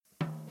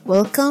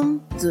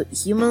Welcome to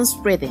Humans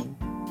Breathing,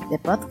 the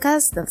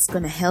podcast that's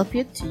going to help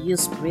you to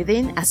use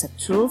breathing as a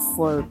tool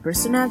for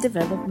personal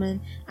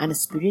development and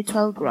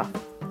spiritual growth.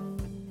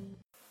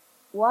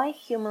 Why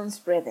humans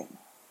breathing?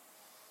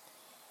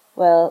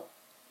 Well,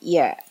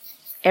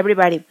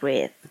 everybody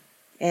breathes.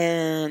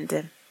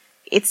 And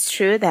it's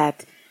true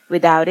that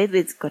without it,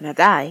 we're going to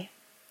die.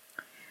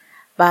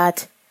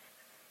 But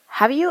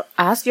have you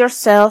asked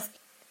yourself,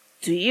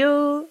 do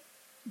you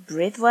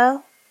breathe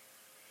well?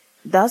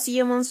 Does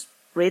humans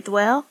breathe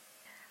well?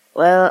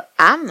 Well,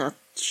 I'm not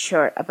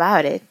sure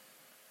about it.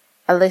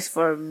 At least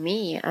for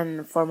me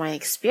and for my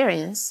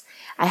experience,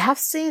 I have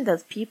seen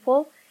that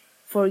people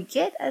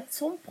forget at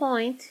some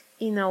point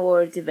in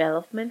our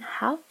development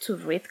how to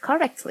breathe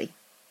correctly.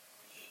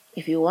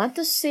 If you want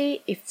to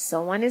see if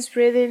someone is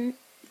breathing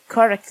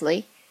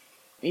correctly,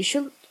 you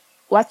should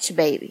watch a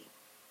baby.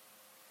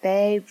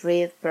 They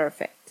breathe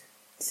perfect.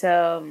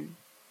 So,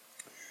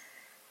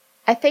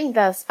 I think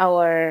that's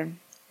our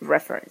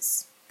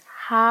reference.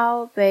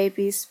 How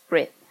babies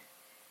breathe.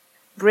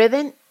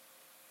 Breathing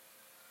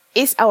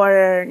is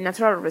our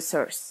natural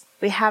resource.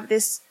 We have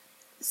this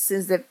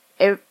since the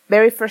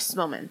very first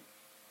moment.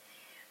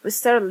 We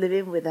start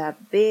living with a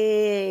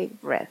big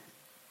breath.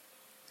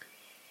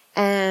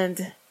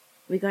 And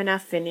we're gonna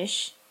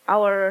finish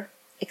our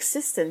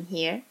existence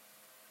here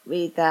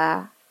with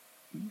a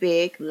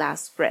big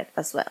last breath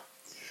as well.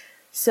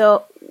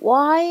 So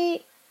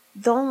why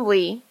don't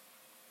we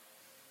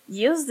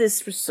use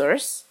this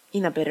resource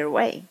in a better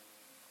way?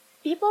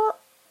 People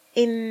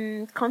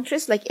in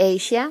countries like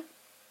Asia,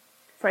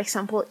 for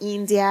example,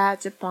 India,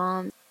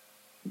 Japan,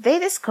 they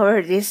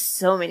discovered this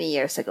so many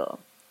years ago.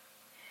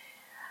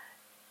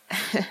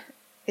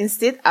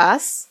 Instead,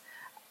 us,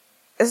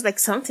 it's like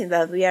something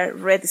that we are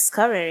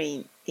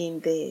rediscovering in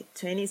the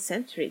 20th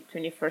century,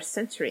 21st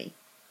century.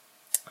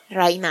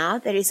 Right now,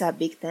 there is a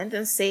big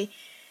tendency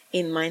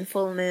in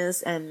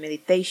mindfulness and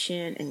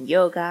meditation and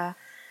yoga.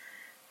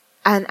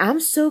 And I'm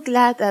so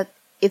glad that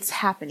it's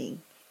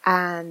happening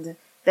and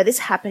that it's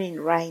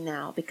happening right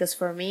now, because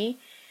for me,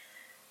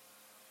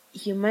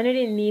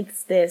 humanity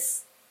needs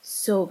this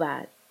so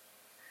bad.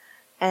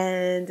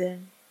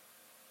 And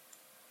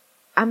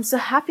I'm so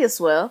happy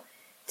as well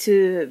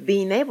to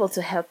being able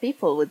to help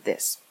people with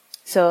this.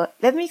 So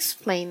let me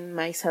explain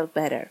myself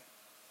better.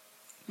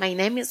 My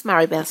name is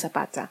Maribel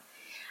Zapata.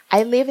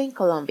 I live in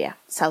Colombia,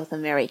 South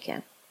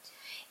America.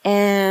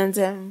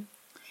 And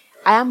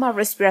I am a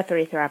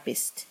respiratory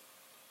therapist.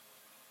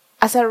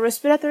 As a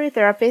respiratory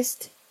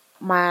therapist,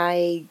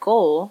 my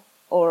goal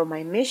or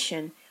my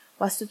mission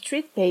was to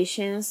treat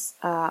patients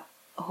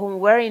who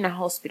were in a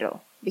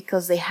hospital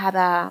because they had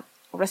a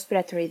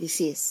respiratory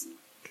disease.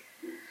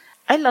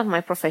 I love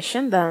my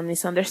profession, don't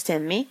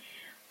misunderstand me,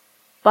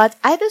 but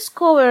I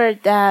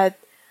discovered that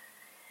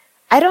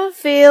I don't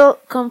feel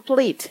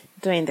complete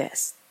doing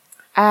this.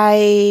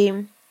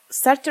 I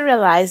start to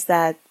realize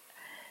that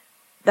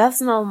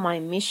that's not my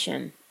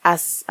mission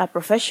as a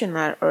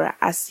professional or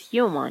as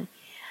human.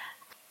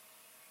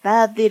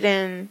 That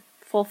didn't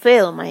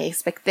fulfill my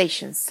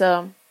expectations.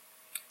 So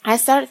I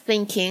started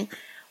thinking,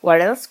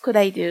 what else could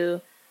I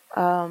do?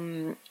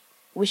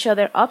 Which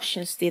other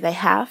options did I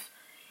have?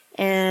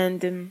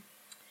 And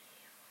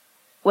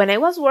when I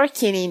was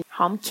working in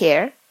home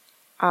care,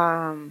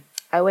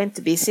 I went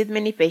to visit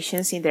many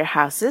patients in their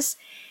houses.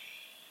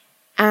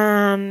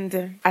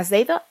 And as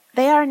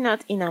they are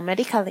not in a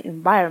medical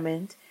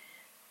environment,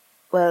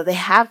 well, they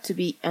have to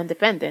be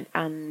independent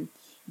and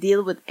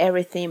deal with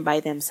everything by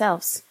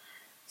themselves.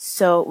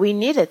 So we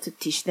needed to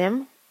teach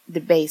them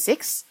the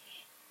basics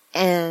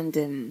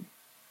and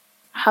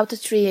how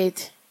to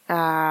treat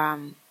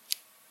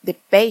the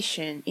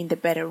patient in the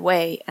better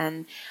way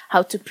and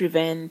how to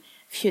prevent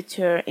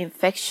future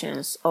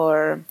infections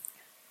or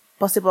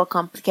possible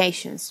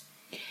complications.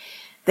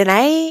 Then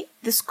I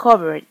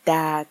discovered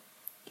that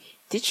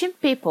teaching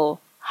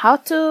people how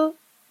to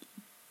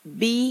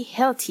be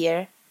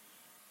healthier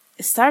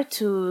start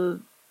to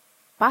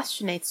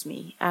passionate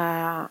me.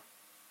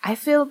 I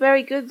feel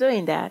very good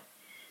doing that.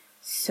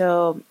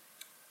 So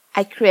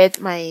I create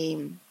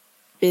my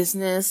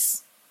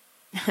business,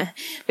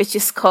 which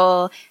is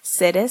called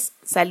Seres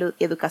Salud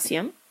y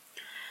Educación.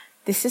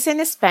 This is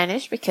in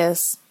Spanish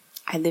because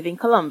I live in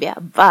Colombia,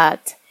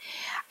 but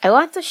I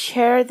want to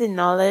share the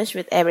knowledge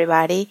with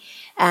everybody,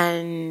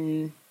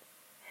 and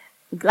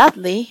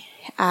gladly,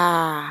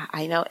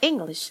 I know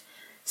English.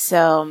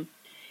 So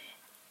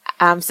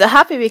I'm so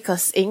happy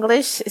because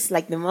English is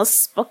like the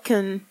most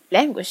spoken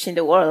language in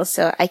the world.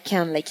 So I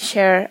can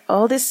share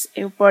all this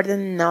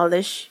important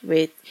knowledge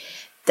with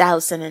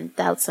thousands and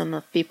thousands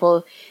of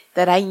people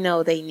that I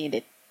know they need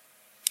it.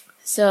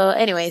 So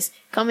anyways,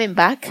 coming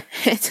back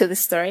to the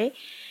story.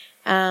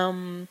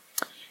 So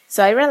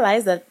I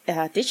realized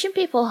that teaching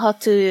people how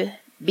to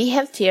be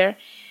healthier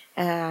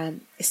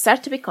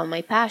start to become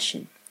my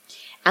passion.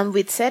 And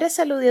with Seres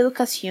Salud y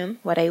Educación,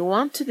 what I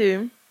want to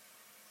do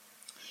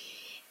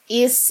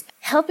is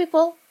help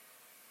people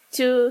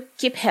to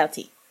keep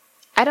healthy.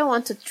 I don't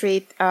want to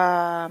treat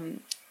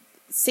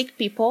sick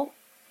people.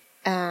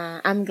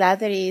 I'm glad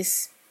there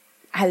is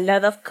a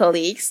lot of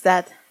colleagues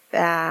that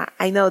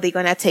I know they're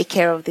gonna take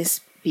care of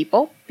these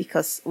people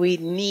because we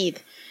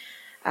need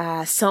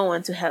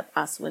someone to help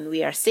us when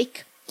we are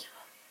sick.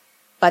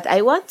 But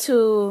I want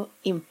to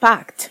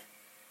impact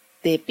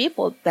the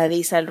people that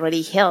is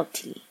already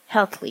healthy.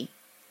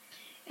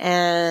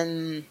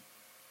 And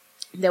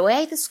the way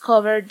I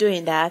discovered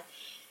doing that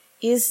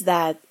is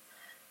that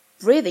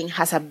breathing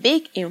has a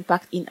big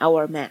impact in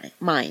our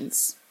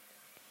minds.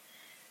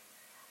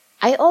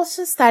 I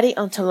also study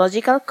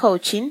ontological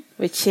coaching,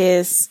 which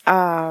is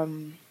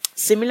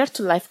similar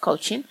to life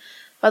coaching,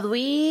 but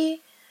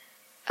we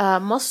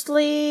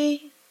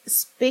mostly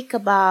speak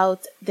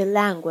about the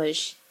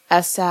language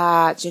as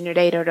a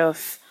generator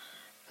of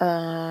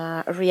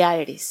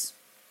realities,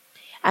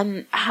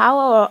 and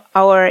how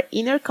our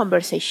inner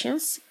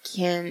conversations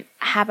can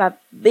have a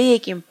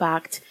big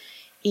impact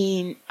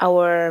in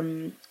our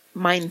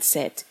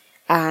mindset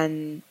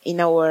and in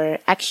our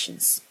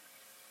actions.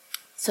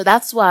 So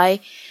that's why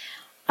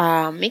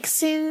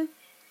mixing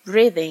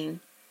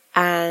breathing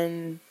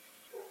and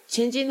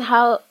giving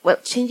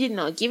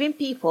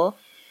people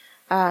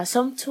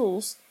some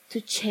tools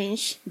to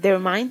change their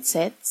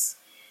mindsets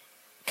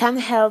can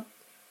help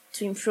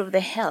to improve the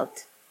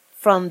health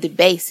from the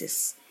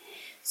basis.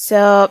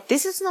 So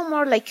this is no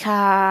more like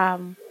a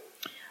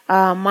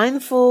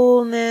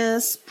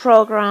mindfulness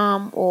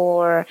program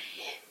or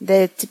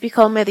the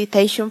typical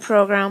meditation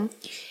program.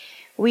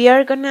 We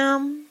are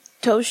gonna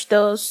touch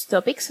those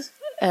topics,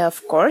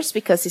 of course,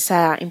 because it's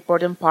an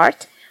important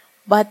part.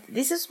 But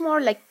this is more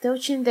like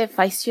touching the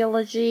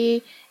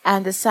physiology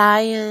and the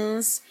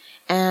science,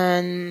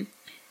 and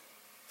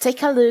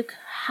take a look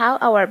how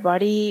our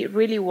body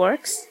really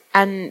works,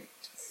 and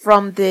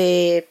from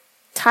the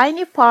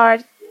tiny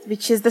part,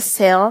 which is the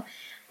cell,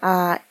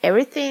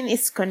 everything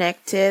is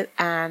connected,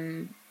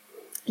 and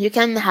you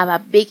can have a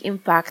big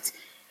impact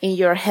in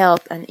your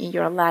health and in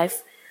your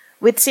life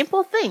with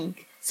simple things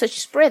such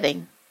as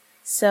breathing.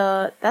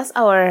 So that's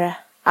our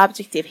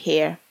objective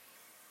here.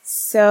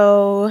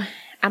 So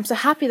I'm so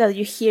happy that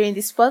you're here in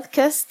this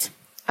podcast.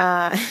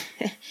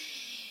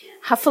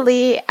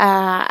 Hopefully,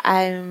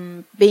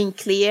 I'm being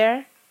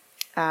clear.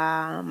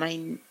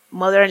 My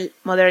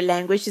mother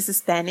language is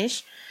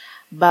Spanish,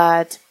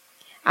 but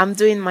I'm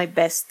doing my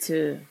best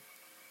to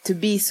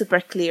be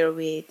super clear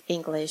with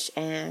English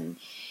and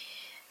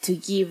to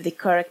give the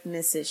correct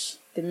message,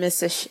 the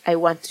message I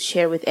want to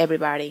share with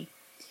everybody.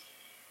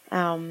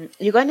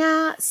 You're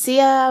gonna see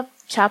a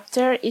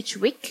chapter each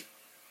week,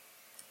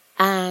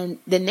 and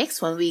the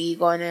next one we're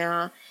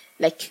gonna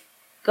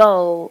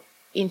go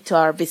into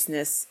our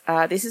business.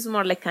 This is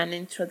more like an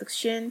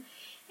introduction,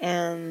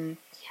 and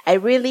I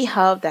really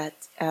hope that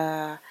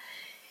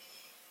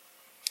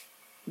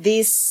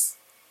this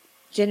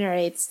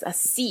generates a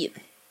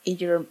seed in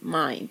your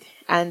mind,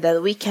 and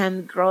that we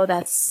can grow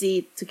that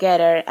seed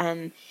together,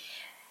 and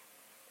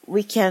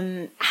we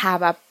can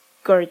have a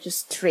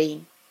gorgeous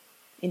tree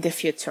in the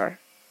future.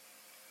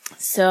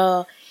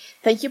 So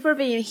thank you for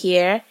being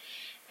here,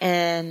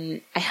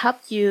 and I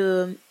hope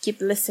you keep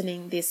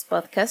listening this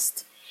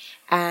podcast.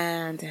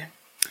 And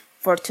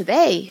for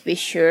today, be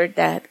sure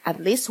that at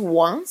least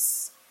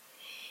once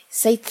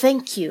say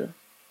thank you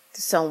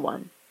to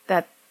someone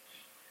that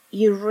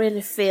you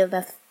really feel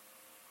that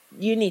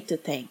you need to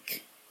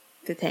thank.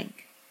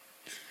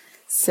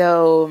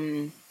 So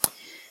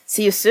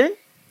see you soon,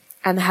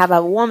 and have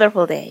a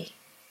wonderful day.